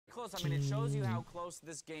close. I mean, it shows you how close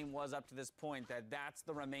this game was up to this point, that's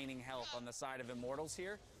the remaining health on the side of Immortals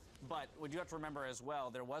here. But what you have to remember as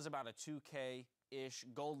well, there was about a 2K-ish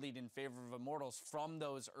gold lead in favor of Immortals from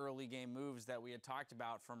those early game moves that we had talked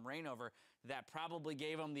about from Reignover that probably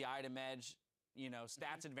gave them the item edge, you know,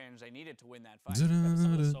 stats advantage they needed to win that fight.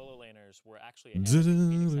 Some of the solo laners were actually ahead.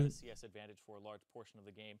 Phoenix had a CS advantage for a large portion of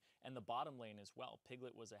the game, and the bottom lane as well.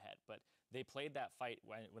 Piglet was ahead, but they played that fight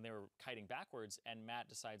when they were kiting backwards, and Matt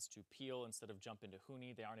decides to peel instead of jump into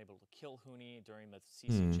Huni. They aren't able to kill Huni during the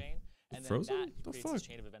CC chain, and then that creates this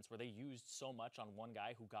chain of events where they used so much on one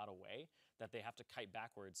guy who got away that they have to kite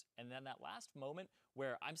backwards. And then that last moment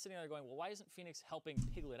where I'm sitting there going, well, why isn't Phoenix helping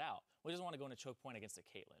Piglet out? Well, he doesn't want to go in a choke point against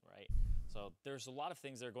a Caitlyn, right? So there's a lot of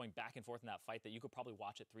things that are going back and forth in that fight that you could probably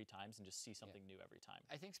watch it 3 times and just see something new every time.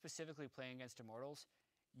 I think specifically playing against Immortals,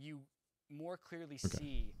 you more clearly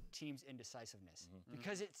see teams' indecisiveness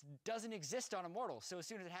because it doesn't exist on Immortals. So as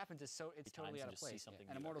soon as it happens, it's totally out of place.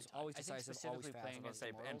 And Immortals always decisive, always fast. Playing against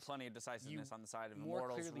Immortals, and plenty of decisiveness on the side of more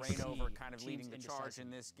Immortals. Reignover kind of leading the charge in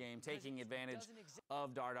this game, taking advantage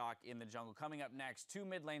of Dardoch in the jungle. Coming up next, 2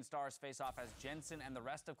 mid lane stars face off as Jensen and the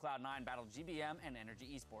rest of Cloud9 battle GBM and Energy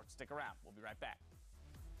Esports. Stick around. We'll be right back.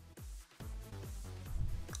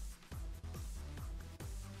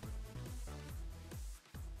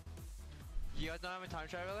 You guys don't have a time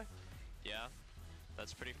traveler? Yeah,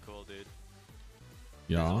 that's pretty cool, dude.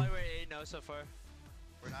 That's why we're 8-0 so far.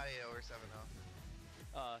 We're not 8-0, we're 7-0.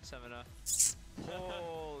 7-0.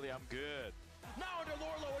 Holy, I'm good. Now under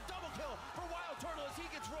Lorlo, a double kill for Wild Turtle as he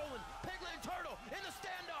gets rolling. Piglet and Turtle in the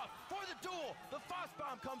standoff for the duel. The Frost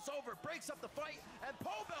Bomb comes over, breaks up the fight, and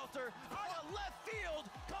Pole Belter out of left field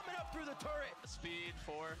coming up through the turret. Speed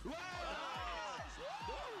 4.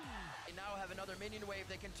 They now have another minion wave.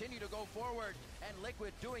 They continue to go forward, and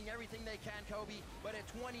Liquid doing everything they can, Kobe. But at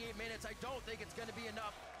 28 minutes, I don't think it's going to be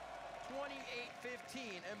enough.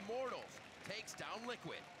 28-15, Immortals takes down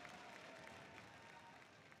Liquid.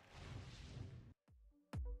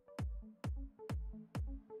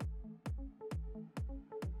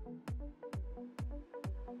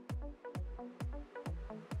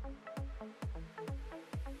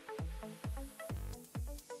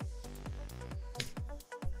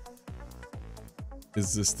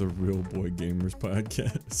 Is this the Real Boy Gamers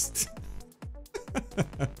podcast?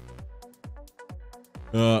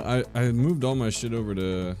 I moved all my shit over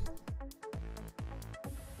to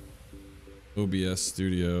OBS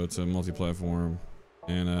Studio. It's a multi-platform,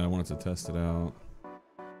 and I wanted to test it out.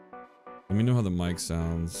 Let me know how the mic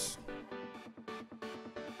sounds.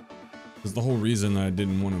 Because the whole reason I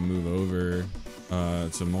didn't want to move over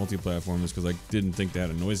to multi-platform is because I didn't think they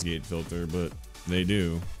had a noise gate filter, but they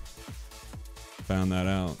do. Found that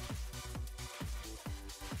out.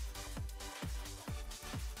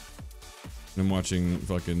 I'm watching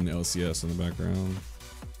fucking LCS in the background.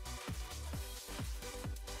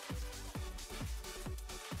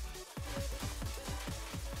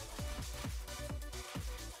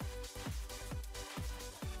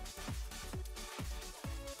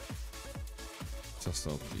 Test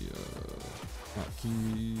out the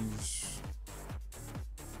hotkeys.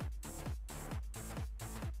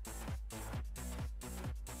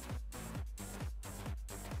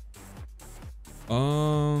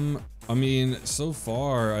 I mean, so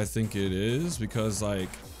far I think it is, because like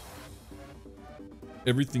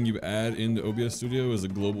everything you add into OBS Studio is a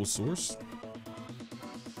global source,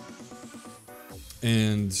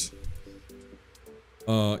 and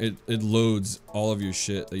it loads all of your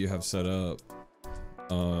shit that you have set up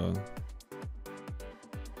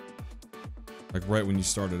like right when you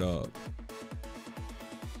start it up.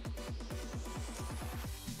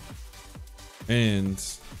 And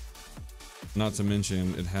not to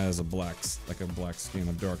mention, it has a black skin,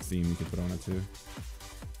 a dark theme you can put on it too.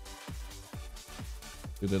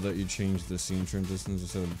 Did they let you change the scene transitions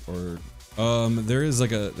instead of, or there's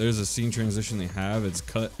a scene transition they have. It's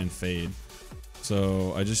cut and fade.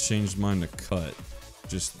 So I just changed mine to cut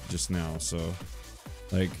just now. So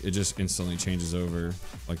like it just instantly changes over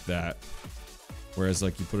like that. Whereas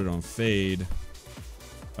like you put it on fade,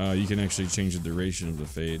 you can actually change the duration of the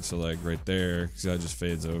fade. So like right there, see how it just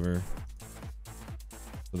fades over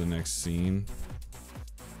for the next scene.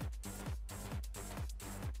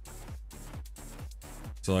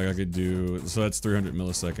 So like I could do, so that's 300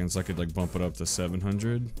 milliseconds. I could like bump it up to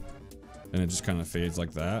 700 and it just kind of fades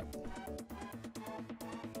like that,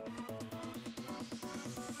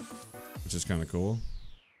 which is kind of cool.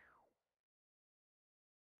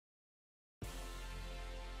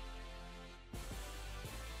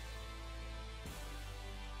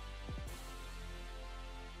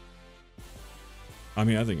 I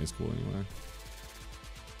mean, I think it's cool anyway.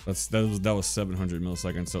 That was 700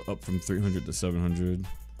 milliseconds, so up from 300 to 700.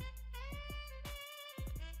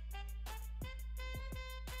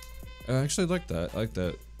 I actually like that. I like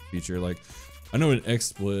that feature. Like, I know in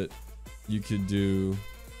XSplit you could do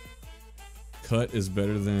cut is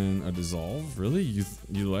better than a dissolve. Really? You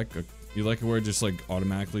like it where it just like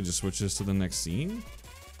automatically just switches to the next scene?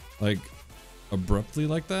 Like abruptly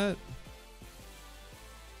like that?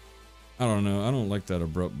 I don't know. I don't like that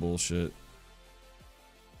abrupt bullshit.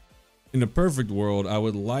 In a perfect world, I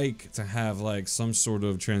would like to have like some sort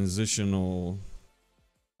of transitional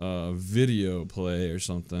video play or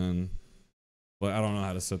something. But I don't know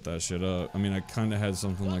how to set that shit up. I mean, I kind of had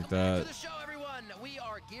something like that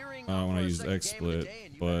when I used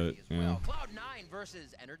XSplit, but yeah.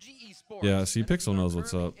 Yeah, see, Pixel knows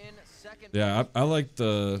what's up. Yeah, I like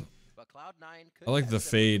the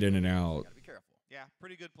fade in and out. Yeah,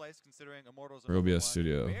 pretty good place considering Immortals For OBS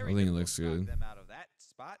Studio. I think it looks good. Them out of that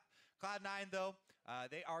spot. Cloud9 though,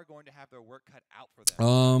 they are going to have their work cut out for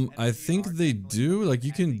them. I think they do. Like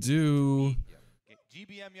you can do.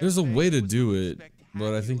 There's a way to do it,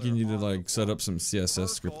 but I think you need to like set up some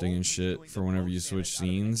CSS scripting and shit for whenever you switch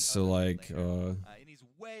scenes. So like, and he's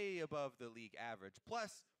way above the league average.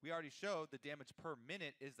 Plus, we already showed the damage per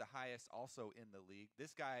minute is the highest also in the league.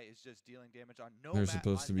 This guy is just dealing damage on no. They're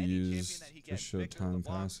supposed to be used to show time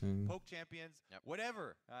passing. Poke champions,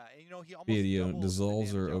 whatever. And, you know, he almost Video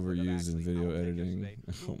dissolves are overused in video editing.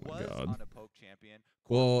 Oh my god.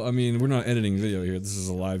 Well, I mean, we're not editing video here. This is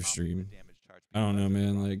a live stream. I don't know,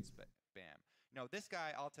 man. Like, this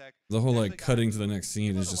guy, the whole like cutting to the next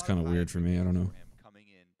scene is just kind of weird for me. I don't know.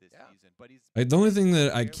 The only thing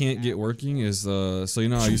that I can't get working is so you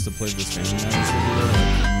know I used to play this Family Matters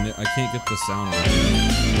video. I can't get the sound right.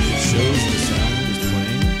 It shows the sound is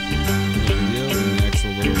playing in the video in the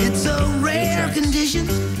actual little. It's a rare condition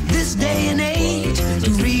this day and age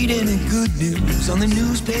to read any good news on the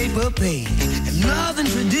newspaper page. And love and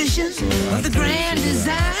tradition of the grand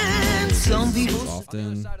design. Some people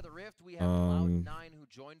often.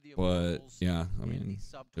 But yeah, I mean,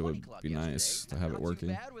 it would be nice to have it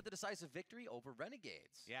working.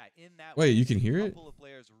 Wait, you can hear it? Are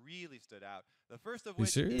you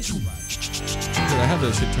serious? Dude, I have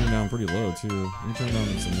that shit turned down pretty low too. Let me turn it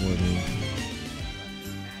down some more, dude.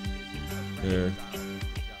 There.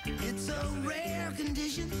 You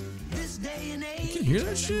can hear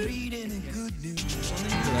that shit? Dude,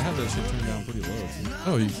 I have that shit turned down pretty low too.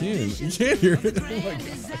 Oh, you can. You can hear it. Oh my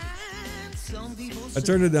god. I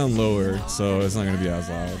turned it down lower, so it's not gonna be as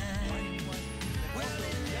loud.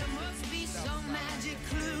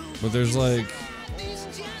 But there's like,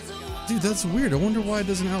 dude, that's weird. I wonder why it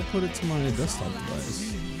doesn't output it to my desktop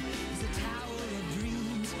device.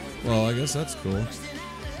 Well, I guess that's cool.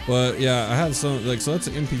 But yeah, I have some like, so that's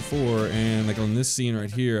an MP4, and like on this scene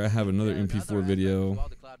right here, I have another MP4 video,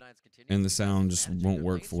 and the sound just won't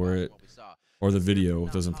work for it. Or the video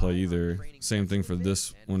doesn't play either. Same thing for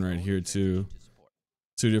this one right here too.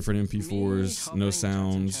 Two different MP4s, no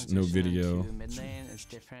sound, no video. Mid lane is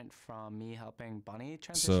different from me helping Bunny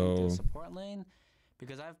transition to support lane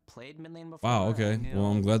because I've played mid lane before. Wow, okay. Well,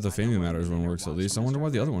 I'm glad the Family Matters one works at least. I wonder why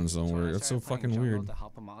the other ones don't work. That's so fucking weird. To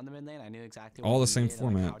help him on the mid lane, I knew exactly all the same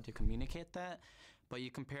format. How to communicate that. But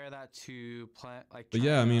you compare that to like. But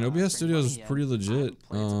yeah, I mean, OBS Studios is pretty legit.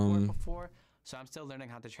 So I'm still learning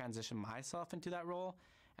how to transition myself into that role,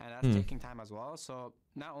 and that's taking time as well. So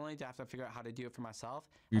not only do I have to figure out how to do it for myself,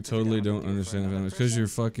 you totally don't understand it. It's because you're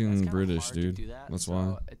fucking British, dude. That's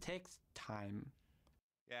why. It takes time.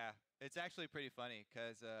 Yeah, it's actually pretty funny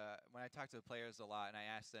because when I talk to the players a lot and I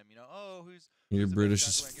ask them, you know, oh, you're British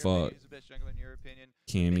as fuck. Who's the best jungler in your opinion?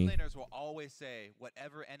 Cammy. Mid laners will always say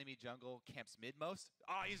whatever enemy jungle camps mid most.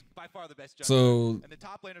 Oh, he's by far the best jungler. So, and the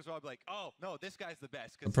top laners will all be like, oh no, this guy's the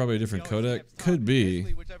best. Probably a different codec. Could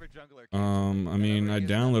be. I mean, I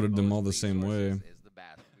downloaded them all the same way.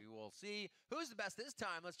 We will see who's the best this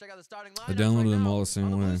time. Let's check out the starting line. I downloaded them all the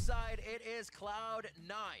same way. It is Cloud9.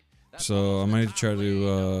 So I might try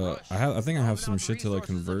to. I think I have some shit to like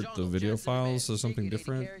convert the video files to something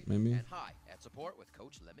different, maybe.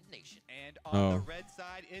 Oh.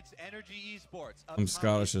 I'm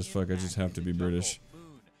Scottish as fuck. I just have to be British.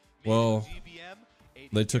 Well,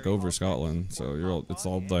 they took over Scotland, so you're all. It's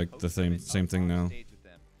all like the same thing now. You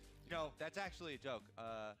know, that's actually a joke.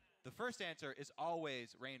 The first answer is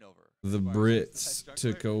always Reignover. The Brits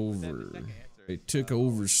took over. They took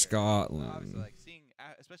over Scotland.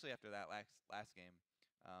 Especially after that last game,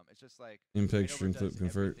 It's just like Impact stream Hanover clip does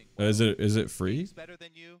convert. everything well. Is it free? He's better than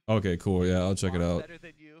you. Okay, cool. Yeah, I'll check it out. Better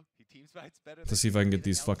than you. He team fights better To than see if you, I can get everything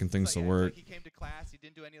these else. fucking It's things like, to yeah, it's work. like he came to class, he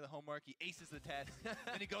didn't do any of the homework, he aces the test, then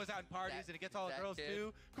he goes out and parties and he gets all the girls kid.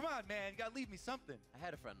 too. Come on, man, you gotta leave me something. I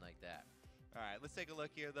had a friend like that. All right, let's take a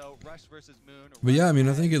look here though. Rush versus Moon. But yeah, I mean, I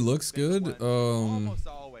Rush think it has looks been good. the one almost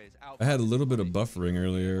always I had a outvoted little bit of opponent. buffering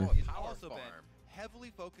earlier, He's also been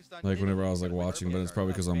heavily focused on like whenever I hitting, was like but watching, but we're it's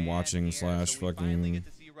probably because I'm a fan watching here, slash so we finally fucking get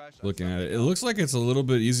to see Rush on looking at something it. It else. looks like it's a little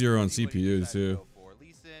bit easier on See what he CPU decides to too. go for.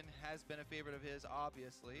 Lee Sin has been a favorite of his,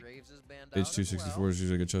 obviously. Graves is banned out as H264 well. is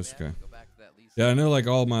usually a good choice. Yeah, Okay. go back to that Lee Yeah, I Sin. know like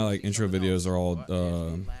all my like See intro something else. videos are all What is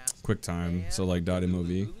the last QuickTime, so like ban?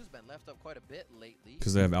 .movie, Lulu's been left up quite a bit lately.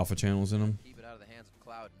 because they have alpha channels in them. Keep it out of the hands of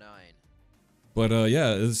Cloud9. But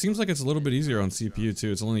yeah, it seems like it's a little bit easier on CPU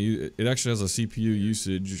too. It's only it actually has a CPU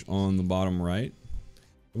usage on the bottom right.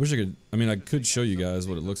 I wish I could. I mean, I could show you guys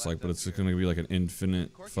what it looks like, but it's going to be like an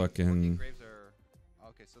infinite fucking.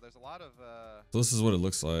 Okay, so there's a lot of So this is what it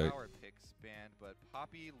looks like. power picks banned, but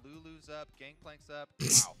Poppy, Lulu's up, Gangplank's up.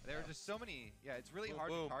 Wow, there are just so many. Yeah, it's really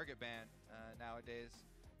hard to target ban nowadays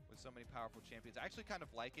with so many powerful champions. I actually kind of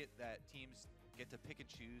like it that teams get to pick and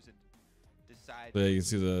choose and decide. Yeah, you can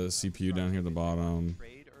see the CPU down here at the bottom.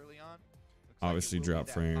 Trade early on. Obviously, drop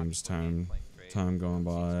frames, time going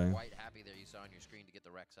by. Quite happy there you saw on your screen to get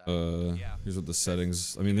the Rex out. Here's what the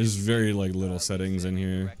settings. I mean, there's very like little settings in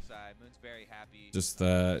here. Just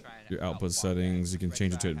that your output settings. You can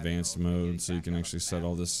change it to advanced mode, so you can actually set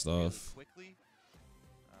all this stuff.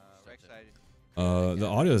 The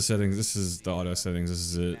audio settings. This is the audio settings. This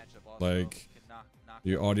is it. Like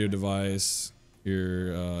your audio device,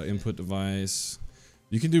 your input device.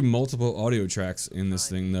 You can do multiple audio tracks in this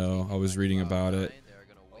thing, though. I was reading about it.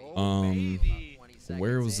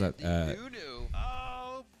 Where was that at?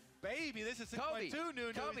 Oh, baby, this is 6.2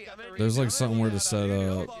 Nunu. There's like somewhere to set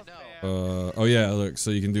up. Oh yeah, look.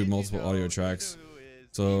 So you can do multiple audio tracks.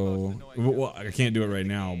 So well, I can't do it right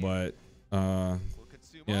now, but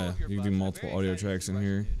yeah, you can do multiple audio tracks in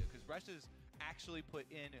here. Because Rush has actually put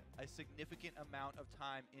in a significant amount of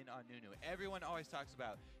time in on Nunu. Everyone always talks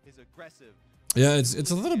about his aggressive. Yeah,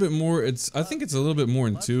 it's a little bit more. I think it's a little bit more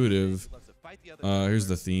intuitive. Here's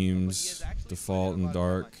the themes: default and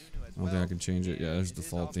dark. I don't think I can change it. Yeah, there's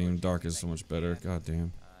default theme. Dark is so much better. God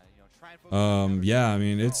damn. Yeah, I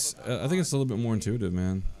mean it's. I think it's a little bit more intuitive,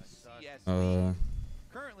 man.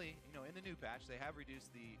 Currently, in the new patch, they have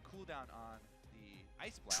reduced the cooldown on the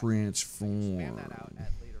ice blast. Transform.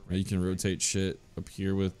 Yeah, you can rotate shit up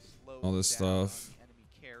here with all this stuff.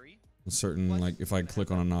 Certain like if I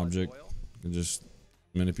click on an object, I can just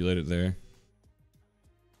manipulate it there.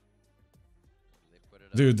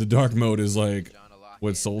 Dude, the dark mode is like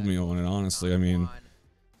what sold me on it, honestly. I mean,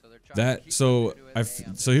 that so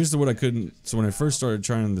here's what I couldn't. So when I first started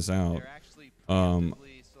trying this out,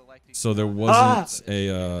 so there wasn't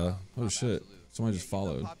a oh shit, somebody just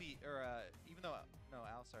followed.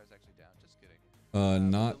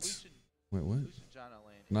 Not wait, what?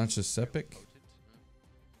 Not just Epic.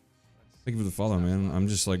 Thank you for the follow, man. I'm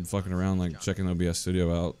just like fucking around, like checking OBS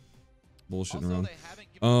Studio out, bullshitting around.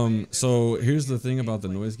 So here's the thing about the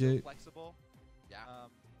noise gate.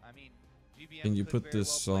 Can you put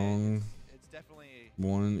this song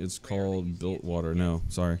one? It's called Built Water. No,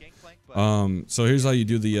 sorry. So here's how you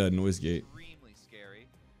do the noise gate.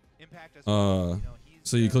 So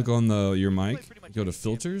you click on your mic, go to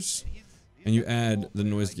filters, and you add the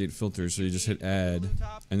noise gate filter. So you just hit add,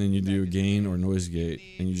 and then you do gain or noise gate,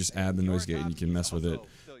 and you just add the noise gate, and you can mess with it.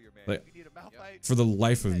 Like, for the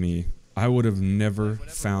life of me, I would have never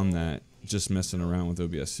found that just messing around with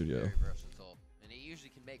OBS Studio.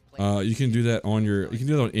 You can do that on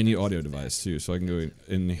any audio device too. So I can go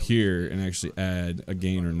in here and actually add a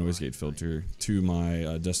gain or noise gate filter to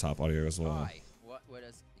my desktop audio as well.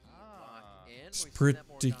 It's pretty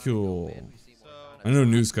cool. I know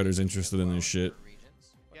Newscutter's interested in this shit,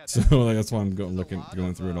 so like that's why I'm going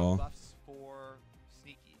through it all.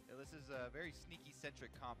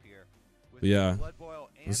 But yeah,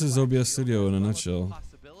 this is OBS Studio in a nutshell.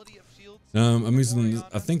 I'm using.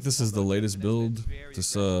 I think this is the latest build.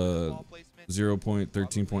 This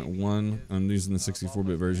 0.13.1. I'm using the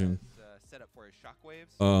 64-bit version.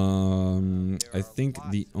 I think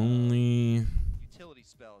the only.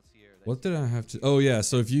 What did I have to? Oh yeah,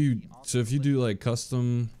 so if you do like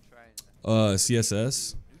custom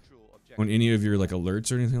CSS on any of your like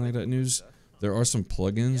alerts or anything like that news, there are some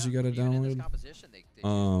plugins you gotta download.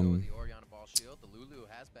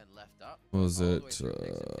 What was it?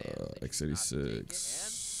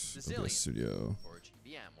 x86 OBS Studio.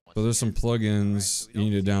 So there's some plugins you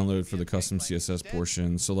need to download for the custom CSS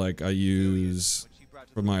portion. So like I use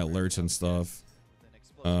for my alerts and stuff.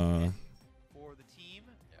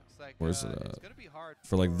 Where's it at?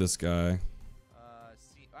 For like this guy.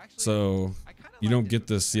 So you don't get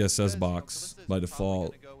the CSS box by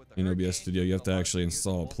default in OBS Studio. You have to actually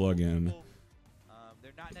install a plugin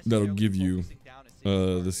that'll give you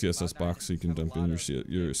the CSS box so you can dump in your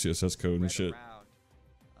CSS code and shit.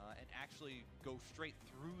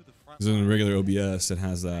 Because in regular OBS, it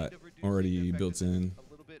has that already built in.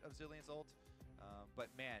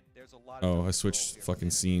 Oh, I switched fucking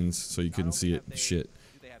scenes so you couldn't see it. Shit.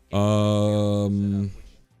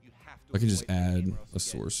 I can just add a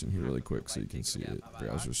source in here really quick so you can see it.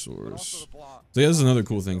 Browser source. So yeah, this is another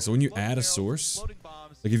cool thing. So when you add a source,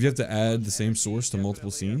 like if you have to add the same source to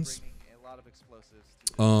multiple scenes,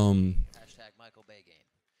 so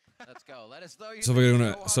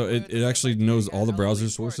it actually knows all the browser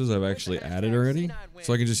sources I've actually added already.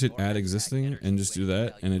 So I can just hit add existing and just do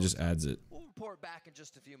that, and it just adds it.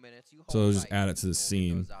 So I'll just add it to the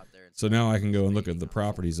scene. So now I can go and look at the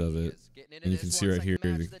properties of it, and you can see right here,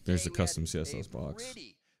 there's the custom CSS box.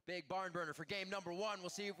 Big barn burner for game number 1. We'll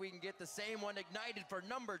see if we can get the same one ignited for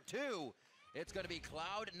number 2. It's going to be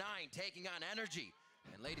Cloud9 taking on Energy.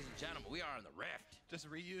 And ladies and gentlemen, we are in the Rift. Just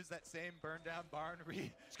reuse that same burned down barn.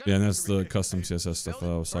 Yeah, and that's the custom CSS stuff that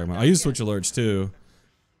I was talking about. I use Twitch alerts too.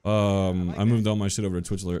 I moved all my shit over to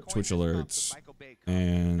Twitch alerts,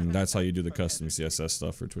 and that's how you do the custom CSS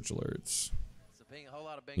stuff for Twitch alerts.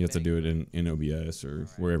 You have to do it in OBS or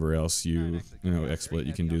wherever else you know XSplit.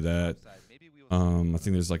 You can do that. I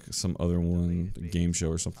think there's like some other one, game show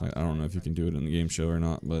or something. I don't know if you can do it in the game show or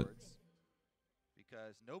not, but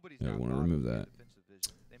yeah, I want to remove that.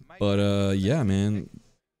 But yeah, man,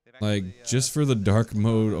 like just for the dark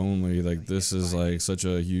mode only, like this is like such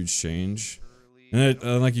a huge change. And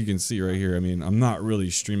like you can see right here, I mean, I'm not really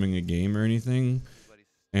streaming a game or anything,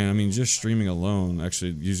 and I mean just streaming alone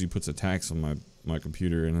actually usually puts a tax on my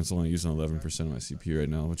computer, and it's only using 11% of my CPU right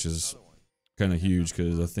now, which is kind of huge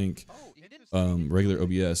because I think regular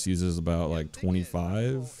OBS uses about like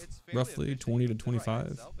 25, roughly 20 to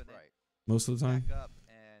 25 most of the time.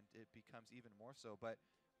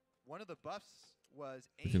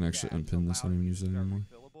 We can actually unpin this. I don't even use it anymore.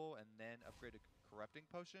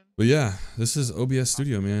 But yeah, this is OBS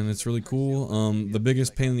Studio, man. It's really cool. The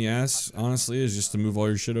biggest pain in the ass, honestly, is just to move all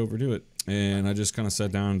your shit over to it. And I just kind of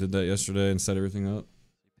sat down and did that yesterday and set everything up.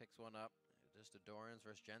 He picks one up. Just Adorans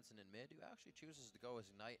versus Jensen in mid, who actually chooses to go as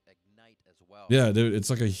Ignite as well. Yeah, dude,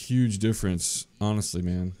 it's like a huge difference. Honestly,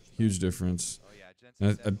 man. Huge difference.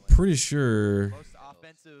 And I'm pretty sure... Most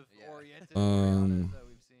offensive oriented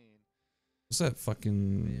what's that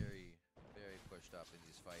fucking...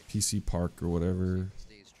 PC Park or whatever.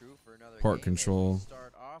 Park Control.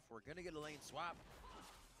 Start off. We're gonna get a lane swap.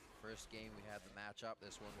 First game we had the matchup.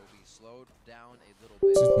 This one will be slowed down a little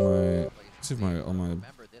bit. See if all my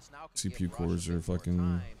CPU cores are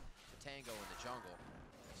fucking.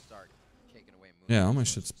 Yeah, all my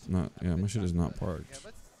shit's not. Yeah, my shit is not parked. Yeah,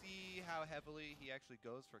 let's see how heavily he actually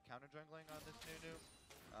goes for counter jungling on this new.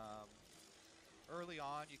 Early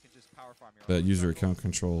on, you can just power farm your that user account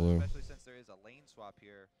control though. Especially since there is a lane swap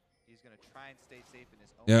here, he's gonna try and stay safe in his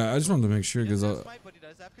own. Yeah, I just wanted to make sure because I got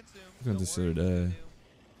this the other day. And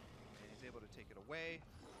he's able to take it away.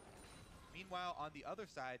 Meanwhile, on the other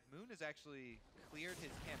side, Moon has actually cleared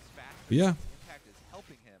his camps faster. Yeah. Impact is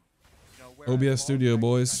helping him. You know, OBS Studio,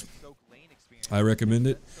 boys. I recommend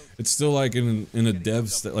it. It's still like in a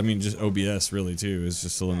dev state. I mean, just OBS really too. It's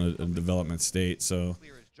just still in a development state. So,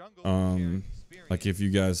 like if you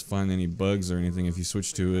guys find any bugs or anything, if you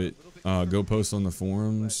switch to it, go post on the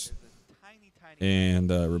forums and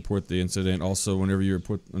report the incident. Also, whenever you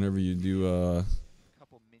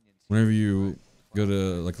go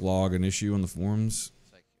to like log an issue on the forums,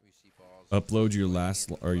 upload your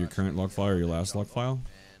last or your current log file or your last log file.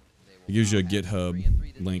 It gives you a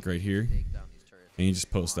GitHub link right here, and you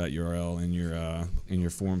just post that URL in your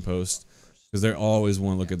forum post, because they always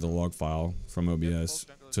want to look at the log file from OBS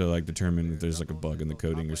to like determine if there's like a bug in the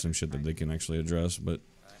coding or some shit that they can actually address. But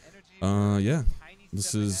yeah,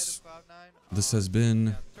 this has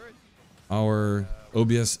been our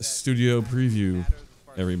OBS Studio preview,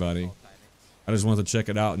 everybody. I just wanted to check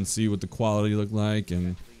it out and see what the quality looked like,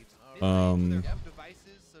 and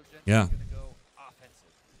yeah.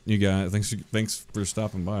 You guys, thanks for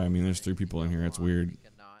stopping by. I mean, there's 3 people in here. It's weird,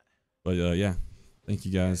 but yeah, thank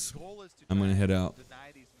you guys. I'm gonna head out.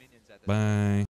 Bye.